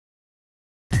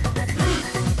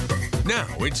Now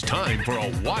it's time for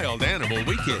a Wild Animal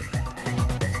Weekend.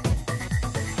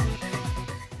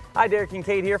 Hi, Derek and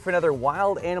Kate here for another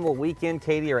Wild Animal Weekend.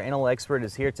 Katie, our animal expert,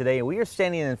 is here today, and we are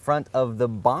standing in front of the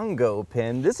Bongo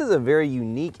pen. This is a very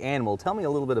unique animal. Tell me a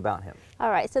little bit about him.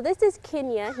 All right, so this is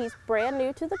Kenya. He's brand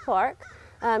new to the park.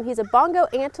 He's a Bongo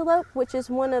antelope, which is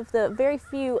one of the very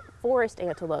few forest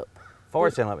antelope.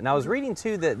 Forest antelope. Now, I was reading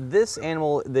too that this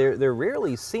animal, they're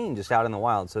rarely seen just out in the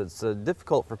wild, so it's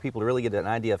difficult for people to really get an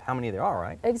idea of how many there are,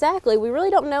 right? Exactly. We really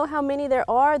don't know how many there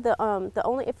are. The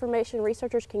only information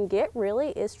researchers can get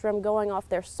really is from going off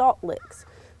their salt licks.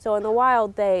 So in the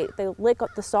wild, they lick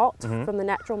up the salt from the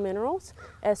natural minerals,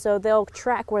 and so they'll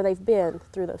track where they've been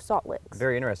through those salt licks.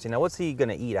 Very interesting. Now, what's he going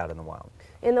to eat out in the wild?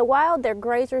 In the wild, they're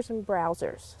grazers and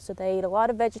browsers, so they eat a lot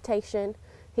of vegetation.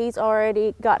 He's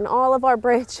already gotten all of our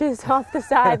branches off the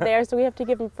side there, so we have to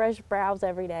give him fresh browse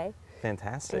every day.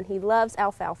 Fantastic. And he loves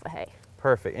alfalfa hay.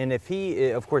 Perfect. And if he,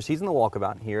 of course, he's in the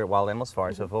walkabout here at Wild Animal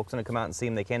Safari, so if folks want to come out and see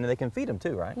him, they can, and they can feed him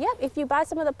too, right? Yep. If you buy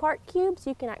some of the park cubes,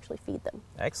 you can actually feed them.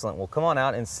 Excellent. Well, come on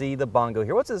out and see the Bongo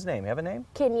here. What's his name? You have a name?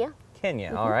 Kenya.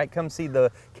 Kenya. All right. Come see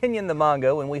the Kenya and the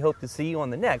Bongo, and we hope to see you on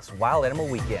the next Wild Animal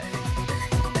Weekend.